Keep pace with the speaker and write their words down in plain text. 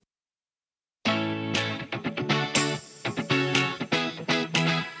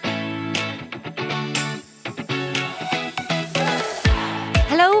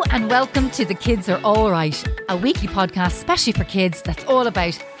and welcome to The Kids Are Alright, a weekly podcast specially for kids that's all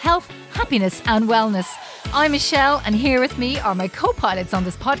about health, happiness and wellness. I'm Michelle, and here with me are my co-pilots on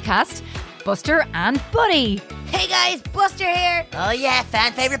this podcast, Buster and Buddy. Hey guys, Buster here. Oh yeah,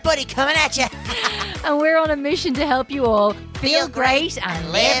 fan favourite Buddy coming at you. And we're on a mission to help you all feel great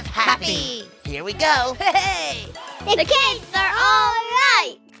and live happy. Here we go. Hey! The kids are all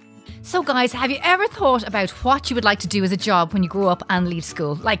right. So guys, have you ever thought about what you would like to do as a job when you grow up and leave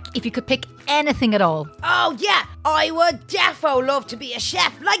school? Like if you could pick anything at all. Oh yeah, I would defo love to be a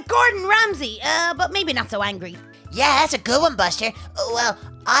chef like Gordon Ramsay, but maybe not so angry. Yeah, that's a good one, Buster. Well,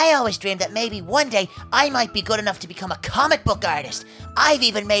 I always dreamed that maybe one day I might be good enough to become a comic book artist. I've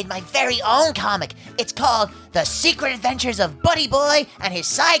even made my very own comic. It's called The Secret Adventures of Buddy Boy and His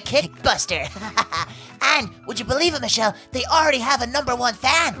Sidekick Buster. And, would you believe it, Michelle, they already have a #1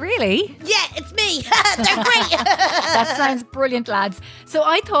 fan. Really? Yeah, it's me. They're great. That sounds brilliant, lads. So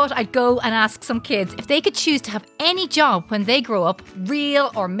I thought I'd go and ask some kids if they could choose to have any job when they grow up,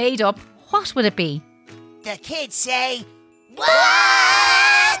 real or made up, what would it be? The kids say,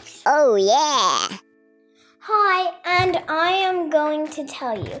 what? Oh yeah. Hi, and I am going to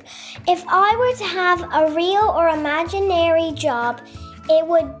tell you. If I were to have a real or imaginary job, it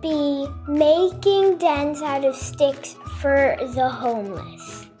would be making dents out of sticks for the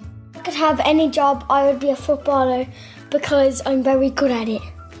homeless. If I could have any job, I would be a footballer because I'm very good at it.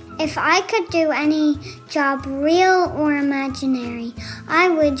 If I could do any job, real or imaginary, I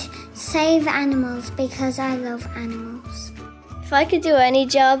would save animals because I love animals. If I could do any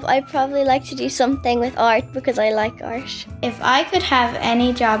job, I'd probably like to do something with art because I like art. If I could have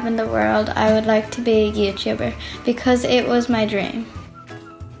any job in the world, I would like to be a YouTuber because it was my dream.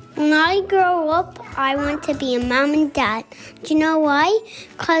 When I grow up, I want to be a mom and dad. Do you know why?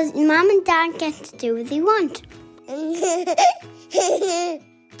 Because mom and dad get to do what they want.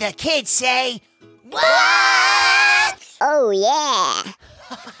 The kids say, what? Oh yeah.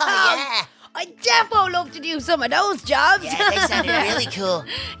 Oh yeah. I defo love to do some of those jobs. Yeah, they sounded really cool.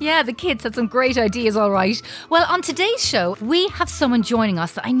 Yeah, the kids had some great ideas, all right. Well, on today's show, we have someone joining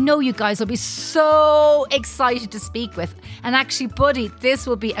us that I know you guys will be so excited to speak with. And actually, Buddy, this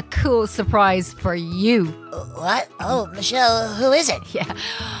will be a cool surprise for you. What? Oh, Michelle, who is it? Yeah.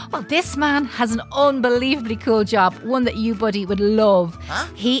 Well, this man has an unbelievably cool job, one that you, Buddy, would love. Huh?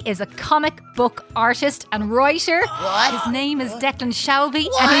 He is a comic book artist and writer. What? His name is Declan Shalvey,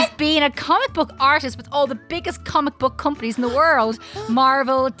 and he's been a comic book artist with all the biggest comic book companies in the world.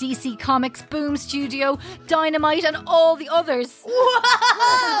 Marvel, DC Comics, Boom Studio, Dynamite, and all the others. Oh,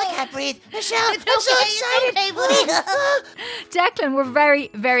 I can't breathe. Michelle, I'm so excited. Okay, buddy. Declan, we're very,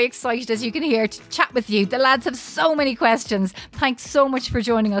 very excited, as you can hear, to chat with you. The lads have so many questions. Thanks so much for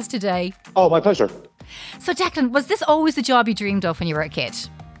joining us today. Oh, my pleasure. So, Declan, was this always the job you dreamed of when you were a kid?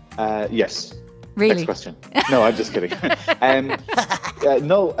 Yes. Really? Next question. No, I'm just kidding. It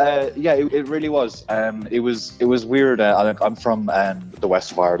really was. It was weird. I'm from the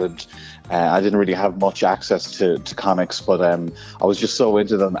west of Ireland. I didn't really have much access to comics, but I was just so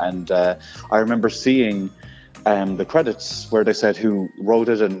into them. And I remember seeing the credits where they said who wrote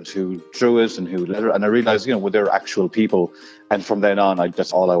it and who drew it and who let it. And I realized, they're actual people. And from then on,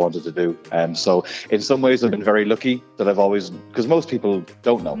 that's all I wanted to do. So in some ways, I've been very lucky that I've always, because most people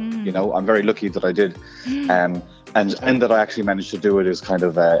don't know, I'm very lucky that I did. And that I actually managed to do it is kind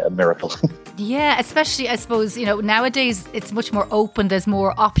of a miracle. Yeah, especially, I suppose, nowadays it's much more open. There's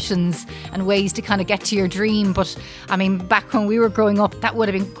more options and ways to kind of get to your dream. But I mean, back when we were growing up, that would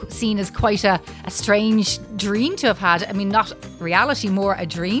have been seen as quite a strange dream to have had. I mean, not reality, more a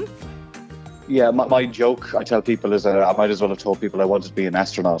dream. Yeah, my joke I tell people is that I might as well have told people I wanted to be an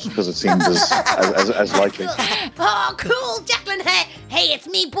astronaut because it seems as likely. Oh, cool, Declan. Hey, it's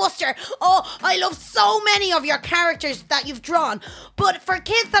me, Buster. Oh, I love so many of your characters that you've drawn. But for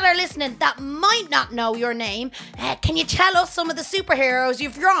kids that are listening that might not know your name, can you tell us some of the superheroes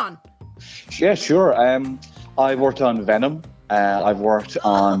you've drawn? Yeah, sure. I've worked on Venom. I've worked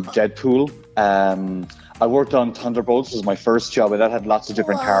on Deadpool. I worked on Thunderbolts as my first job, and that had lots of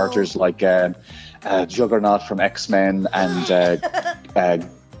different characters like Juggernaut from X-Men and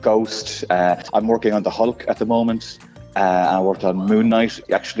Ghost. I'm working on the Hulk at the moment. I worked on Moon Knight.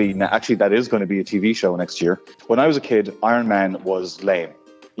 Actually, that is going to be a TV show next year. When I was a kid, Iron Man was lame.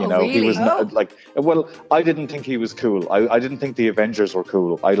 Really? He was I didn't think he was cool. I didn't think the Avengers were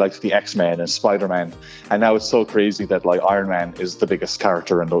cool. I liked the X-Men and Spider-Man. And now it's so crazy that Iron Man is the biggest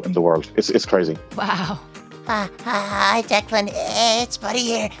character in the world. It's crazy. Wow. Hi, Declan. It's Buddy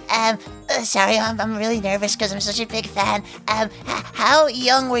here. Sorry, I'm really nervous because I'm such a big fan. How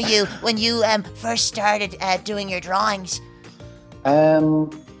young were you when you first started doing your drawings?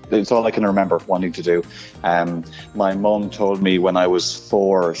 it's all I can remember wanting to do. My mum told me when I was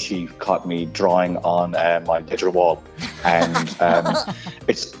 4, she caught me drawing on my digital wall, and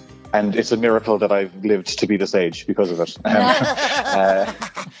it's a miracle that I've lived to be this age because of it.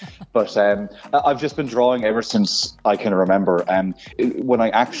 But I've just been drawing ever since I can remember. When I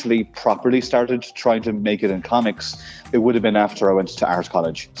actually properly started trying to make it in comics, it would have been after I went to art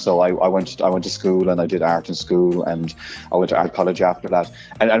college. So I went to school and I did art in school, and I went to art college after that.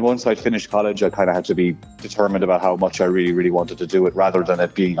 And once I'd finished college, I kind of had to be determined about how much I really, really wanted to do it, rather than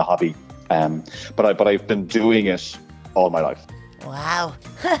it being a hobby. But I've been doing it all my life. Wow.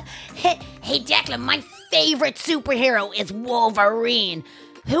 Hey, Declan, my favorite superhero is Wolverine.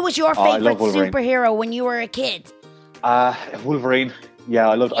 Who was your favorite superhero when you were a kid? Wolverine. Yeah,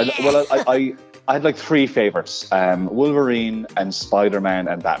 I loved. I had like 3 favorites: Wolverine and Spider-Man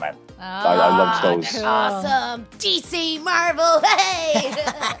and Batman. I loved those. Cool. Awesome. DC, Marvel, hey!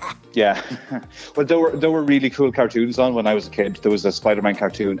 Yeah. Well, there were really cool cartoons on when I was a kid. There was a Spider-Man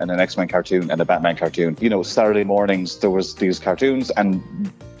cartoon and an X-Men cartoon and a Batman cartoon. You know, Saturday mornings there was these cartoons,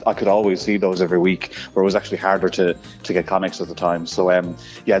 and I could always see those every week, where it was actually harder to get comics at the time. So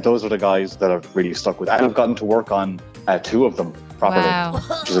yeah, those are the guys that I've really stuck with. And I've gotten to work on 2 of them properly,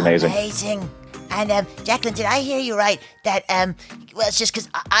 which is amazing. Amazing. And Declan, did I hear you right that well, it's just because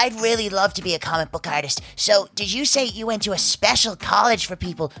I'd really love to be a comic book artist. So did you say you went to a special college for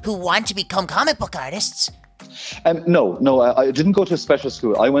people who want to become comic book artists? No, I didn't go to a special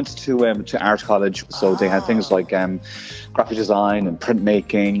school. I went to art college, so they had things like graphic design and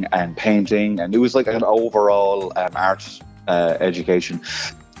printmaking and painting, and it was like an overall art education.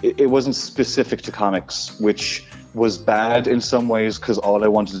 It wasn't specific to comics, which was bad in some ways, because all I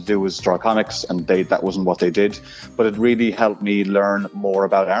wanted to do was draw comics, and that wasn't what they did. But it really helped me learn more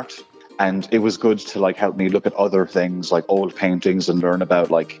about art. And it was good to like help me look at other things like old paintings and learn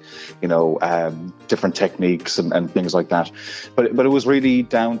about like, you know, different techniques and things like that. But it was really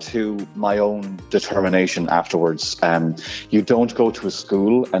down to my own determination afterwards. You don't go to a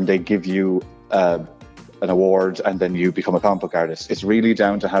school and they give you an award and then you become a comic book artist. It's really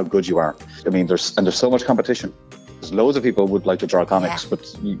down to how good you are. I mean, there's so much competition. Loads of people would like to draw comics,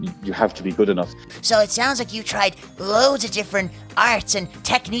 but you have to be good enough. So it sounds like you tried loads of different arts and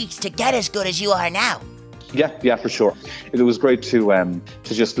techniques to get as good as you are now. Yeah, for sure. It was great to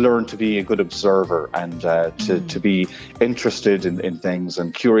just learn to be a good observer and to be interested in things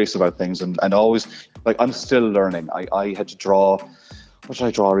and curious about things and always, like, I'm still learning. I had to draw, what did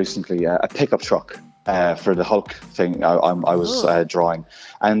I draw recently? A pickup truck. For the Hulk thing I was drawing,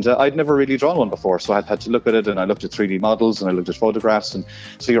 and I'd never really drawn one before, so I had to look at it, and I looked at 3D models and I looked at photographs, and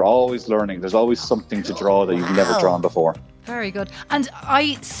so you're always learning. There's always something to draw that you've never drawn before. Very good. And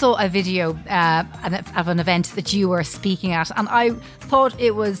I saw a video of an event that you were speaking at, and I thought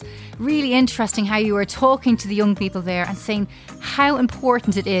it was really interesting how you were talking to the young people there and saying how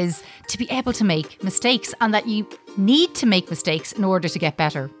important it is to be able to make mistakes, and that you need to make mistakes in order to get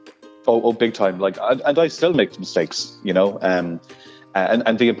better. Oh, big time. Like, and I still make mistakes, you know, and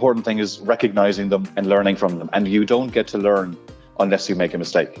the important thing is recognizing them and learning from them. And you don't get to learn unless you make a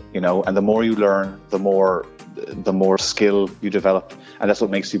mistake, you know, and the more you learn, the more skill you develop, and that's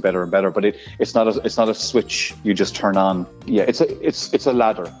what makes you better and better. But it's not a switch you just turn on. Yeah, it's a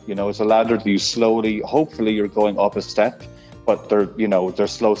ladder, you know, it's a ladder that you slowly, hopefully you're going up a step, but they're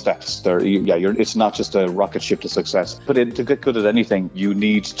slow steps. It's not just a rocket ship to success. But to get good at anything, you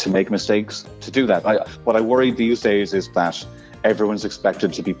need to make mistakes to do that. What I worry these days is that everyone's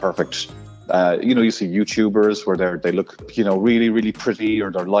expected to be perfect. You see YouTubers where they look, you know, really, really pretty,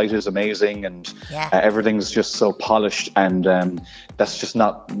 or their light is amazing, and everything's just so polished, and that's just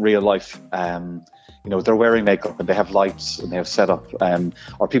not real life. You know, they're wearing makeup and they have lights and they have setup,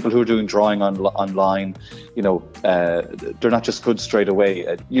 or people who are doing drawing online, you know, they're not just good straight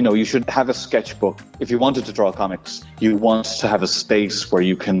away. You know, you should have a sketchbook. If you wanted to draw comics, you want to have a space where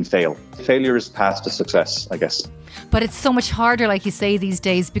you can fail. Failure is path to success, I guess. But it's so much harder, like you say, these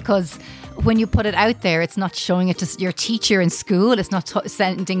days, because when you put it out there, it's not showing it to your teacher in school. It's not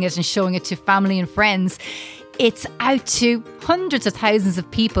sending it and showing it to family and friends. It's out to hundreds of thousands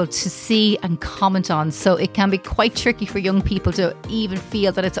of people to see and comment on. So it can be quite tricky for young people to even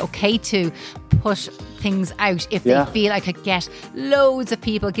feel that it's okay to push things out if they feel I could get loads of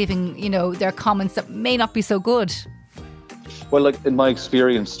people giving, you know, their comments that may not be so good. Well, like in my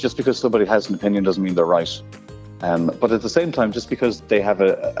experience, just because somebody has an opinion doesn't mean they're right. But at the same time, just because they have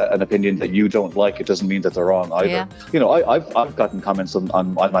an opinion that you don't like, it doesn't mean that they're wrong either. Yeah. You know, I've gotten comments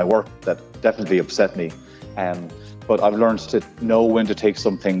on my work that definitely upset me. But I've learned to know when to take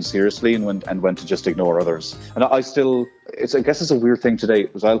some things seriously and when to just ignore others. And I guess it's a weird thing today,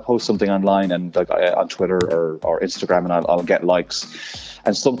 because I'll post something online and on Twitter or Instagram, and I'll get likes.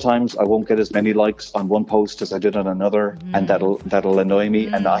 And sometimes I won't get as many likes on one post as I did on another, and that'll annoy me.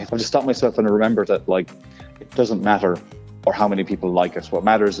 And I have to stop myself and remember that it doesn't matter or how many people like it. What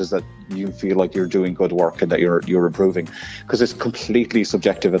matters is that you feel like you're doing good work and that you're improving, because it's completely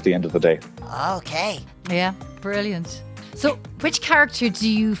subjective at the end of the day. Okay. Yeah, brilliant. So which character do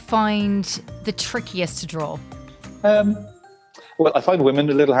you find the trickiest to draw? Well, I find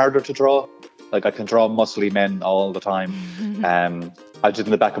women a little harder to draw. I can draw muscly men all the time. I did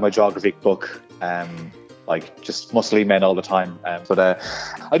in the back of my geography book, just muscly men all the time. But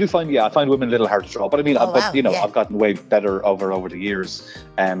I find women a little hard to draw. But I mean, I've gotten way better over the years.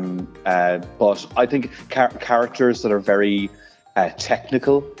 But I think characters that are very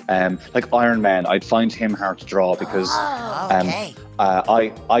technical, like Iron Man, I'd find him hard to draw because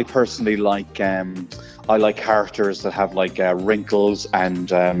I personally like characters that have wrinkles and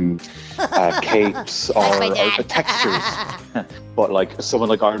capes or textures. But someone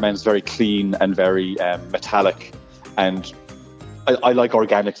like Iron Man's very clean and very metallic, and I like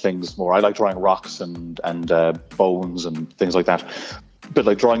organic things more. I like drawing rocks and bones and things like that.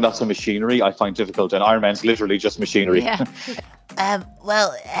 But drawing lots of machinery, I find difficult, and Iron Man's literally just machinery. Yeah.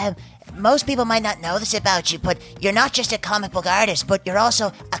 Most people might not know this about you, but you're not just a comic book artist, but you're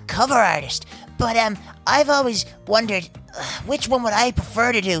also a cover artist. But I've always wondered which one would I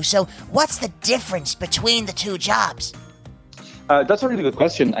prefer to do. So what's the difference between the two jobs? That's a really good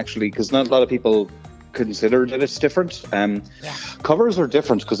question, actually, because not a lot of people consider that it's different. Covers are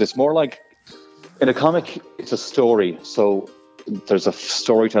different because it's more like, in a comic, it's a story. So there's a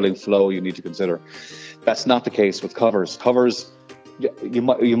storytelling flow you need to consider. That's not the case with covers. Covers, you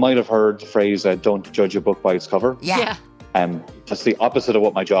might have heard the phrase, don't judge a book by its cover. Yeah. That's the opposite of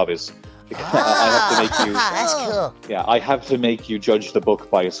what my job is. I have to make you. That's cool. Yeah, I have to make you judge the book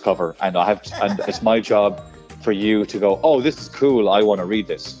by its cover, and and it's my job for you to go, oh, this is cool, I want to read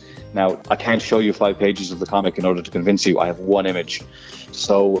this. Now, I can't show you 5 pages of the comic in order to convince you. I have one image.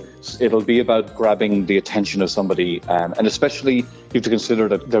 So it'll be about grabbing the attention of somebody, and especially you have to consider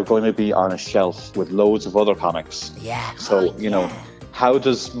that they're going to be on a shelf with loads of other comics. Yeah. So, how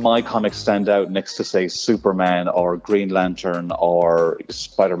does my comic stand out next to, say, Superman or Green Lantern or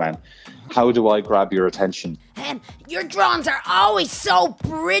Spider-Man? How do I grab your attention? Your drawings are always so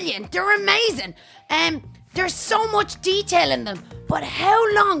brilliant. They're amazing. There's so much detail in them. But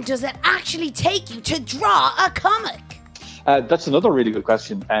how long does it actually take you to draw a comic? That's another really good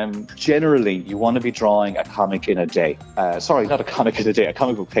question. Generally, you want to be drawing a comic in a day. Sorry, not a comic in a day, a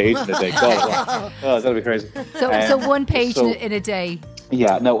comic book page in a day. God, that'd be crazy. So one page in a day.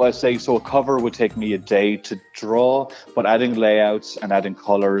 Yeah, no, I say so. A cover would take me a day to draw, but adding layouts and adding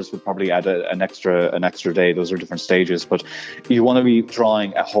colors would probably add an extra day. Those are different stages, but you want to be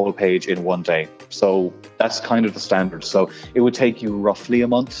drawing a whole page in one day. So that's kind of the standard. So it would take you roughly a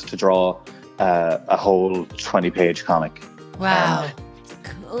month to draw a whole 20-page comic. Wow.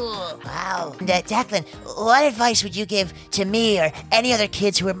 Cool. Wow. And, Declan, what advice would you give to me or any other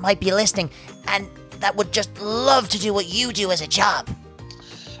kids who might be listening and that would just love to do what you do as a job?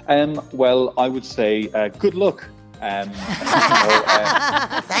 Well, I would say good luck. Thank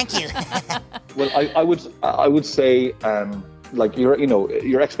you. Well, I would say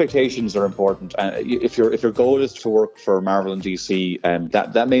your expectations are important. If your goal is to work for Marvel and DC,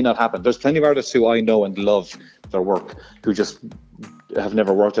 that may not happen. There's plenty of artists who I know and love their work who just have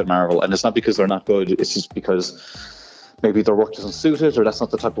never worked at Marvel, and it's not because they're not good. It's just because maybe their work doesn't suit it, or that's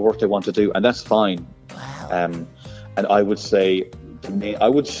not the type of work they want to do, and that's fine. Wow. And I would say, I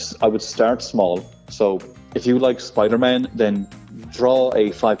would start small. So if you like Spider-Man, then draw a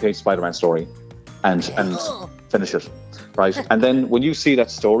 5-page Spider-Man story and finish it, right? And then when you see that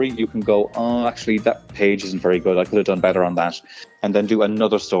story, you can go, oh, actually, that page isn't very good. I could have done better on that. And then do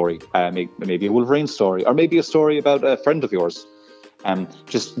another story, maybe a Wolverine story, or maybe a story about a friend of yours.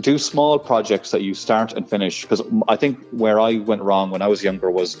 Just do small projects that you start and finish. Because I think where I went wrong when I was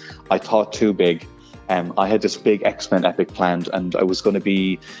younger was I thought too big. I had this big X-Men epic planned, and I was going to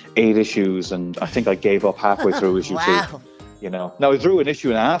be 8 issues, and I think I gave up halfway through issue 2. Now I drew an issue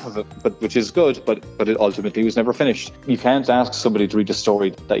and a half of it, which is good, but it ultimately was never finished. You can't ask somebody to read a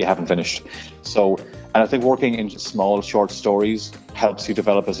story that you haven't finished. So, and I think working in small, short stories helps you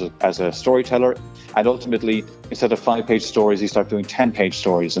develop as a storyteller. And ultimately, instead of 5-page stories, you start doing 10-page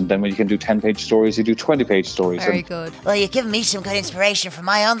stories. And then when you can do 10-page stories, you do 20-page stories. Very good. Well, you've given me some good inspiration for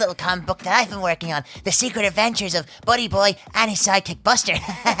my own little comic book that I've been working on. The Secret Adventures of Buddy Boy and his sidekick Buster.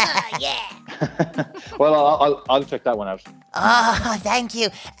 Yeah. Well, I'll check that one out. Oh, thank you.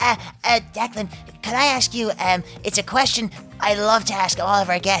 Declan, could I ask you, it's a question I love to ask all of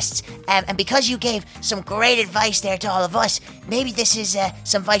our guests, and because you gave some great advice there to all of us, maybe this is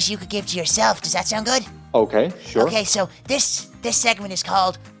some advice you could give to yourself. Does that sound good? Okay, sure. Okay, so this segment is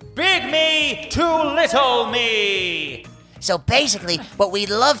called Big Me to Little Me. So basically, what we'd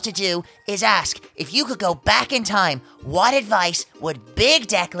love to do is ask, if you could go back in time, what advice would Big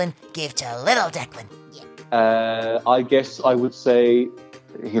Declan give to Little Declan? I guess I would say,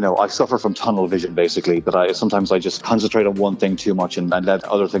 I suffer from tunnel vision, basically, that sometimes I just concentrate on one thing too much and let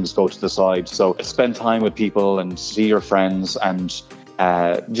other things go to the side. So spend time with people and see your friends and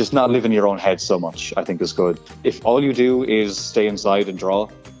just not live in your own head so much, I think is good. If all you do is stay inside and draw,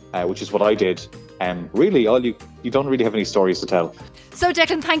 which is what I did, really you don't really have any stories to tell. So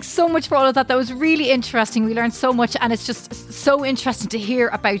Declan, thanks so much for all of that. That was really interesting. We learned so much, and it's just so interesting to hear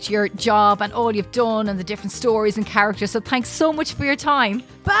about your job and all you've done and the different stories and characters. So thanks so much for your time.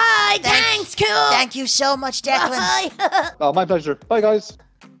 Bye. Thanks, cool. Thank you so much, Declan. Bye. Oh, my pleasure. Bye, guys.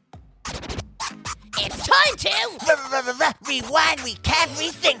 It's time to rewind, recap,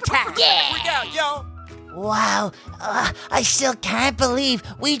 rethink time. Yeah. Freak out, yo. Wow, I still can't believe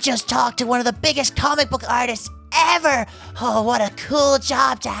we just talked to one of the biggest comic book artists ever. Oh, what a cool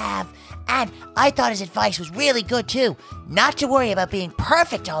job to have. And I thought his advice was really good too. Not to worry about being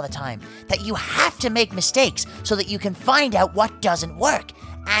perfect all the time. That you have to make mistakes so that you can find out what doesn't work.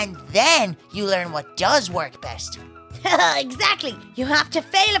 And then you learn what does work best. Exactly. You have to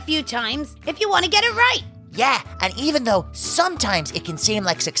fail a few times if you want to get it right. Yeah, and even though sometimes it can seem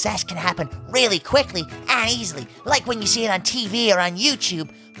like success can happen really quickly and easily, like when you see it on TV or on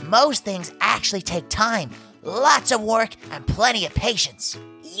YouTube, most things actually take time, lots of work, and plenty of patience.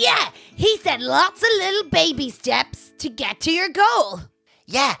 Yeah, he said lots of little baby steps to get to your goal.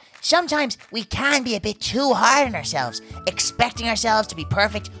 Yeah, sometimes we can be a bit too hard on ourselves, expecting ourselves to be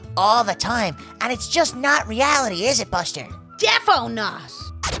perfect all the time, and it's just not reality, is it, Buster? Defo not.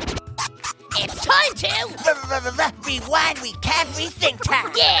 It's time to rewind, recap, rethink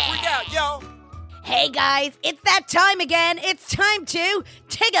time. Yeah. Freak out, yo. Hey guys, it's that time again. It's time to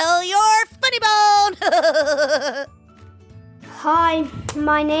tickle your funny bone. Hi,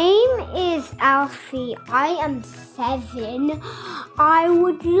 my name is Alfie. I am 7. I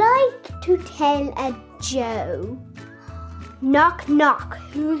would like to tell a joke. Knock, knock.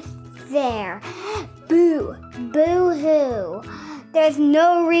 Who's there? Boo, boo hoo. There's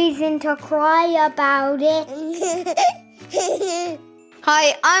no reason to cry about it.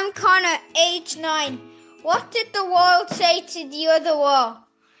 Hi, I'm Connor, age 9. What did the wall say to the other wall?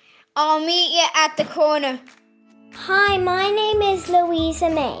 I'll meet you at the corner. Hi, my name is Louisa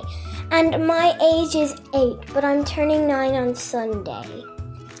May, and my age is 8, but I'm turning 9 on Sunday.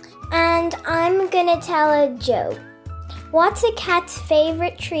 And I'm gonna tell a joke. What's a cat's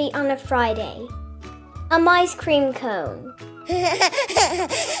favorite treat on a Friday? An ice cream cone.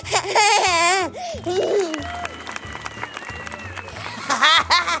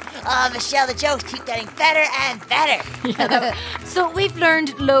 Oh, Michelle, the jokes keep getting better and better. So we've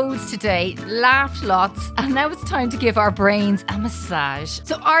learned loads today, laughed lots, and now it's time to give our brains a massage.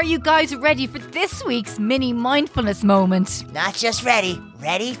 So are you guys ready for this week's mini mindfulness moment? Not just ready,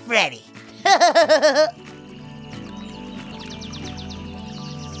 ready, Freddy.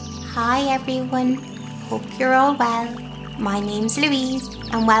 Hi everyone, hope you're all well. My name's Louise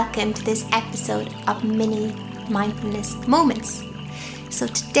and welcome to this episode of Mini Mindfulness Moments. So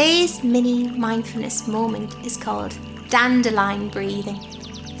today's mini mindfulness moment is called dandelion breathing.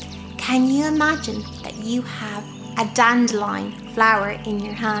 Can you imagine that you have a dandelion flower in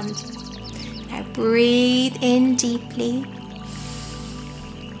your hand? Now breathe in deeply.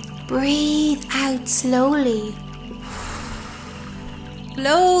 Breathe out slowly.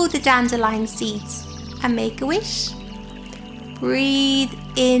 Blow the dandelion seeds and make a wish. Breathe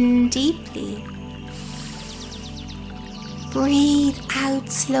in deeply. Breathe out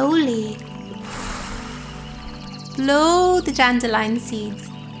slowly. Blow the dandelion seeds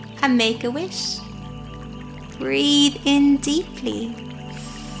and make a wish. Breathe in deeply.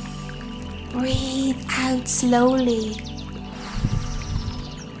 Breathe out slowly.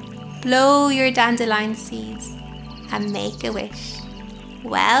 Blow your dandelion seeds and make a wish.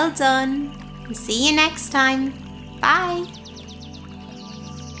 Well done. See you next time. Bye.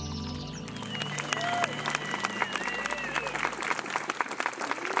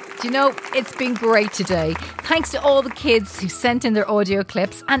 Do you know, it's been great today. Thanks to all the kids who sent in their audio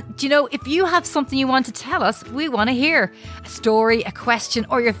clips. And do you know, if you have something you want to tell us, we want to hear. A story, a question,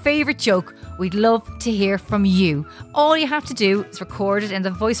 or your favourite joke. We'd love to hear from you. All you have to do is record it in the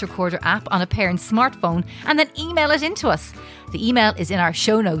voice recorder app on a parent's smartphone and then email it into us. The email is in our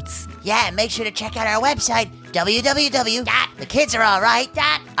show notes. Yeah, make sure to check out our website,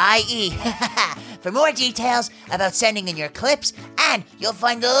 www.thekidsarealright.ie for more details about sending in your clips, and you'll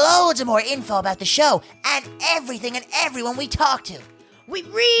find loads of more info about the show and everything and everyone we talk to. We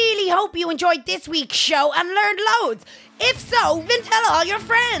really hope you enjoyed this week's show and learned loads. If so, then tell all your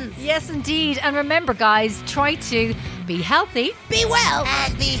friends. Yes, indeed. And remember, guys, try to be healthy, be well,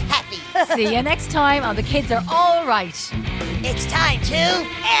 and be happy. See you next time on The Kids Are All Right. It's time to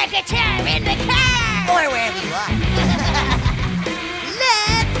air guitar in the car, or wherever you are.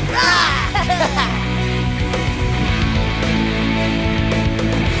 Let's rock!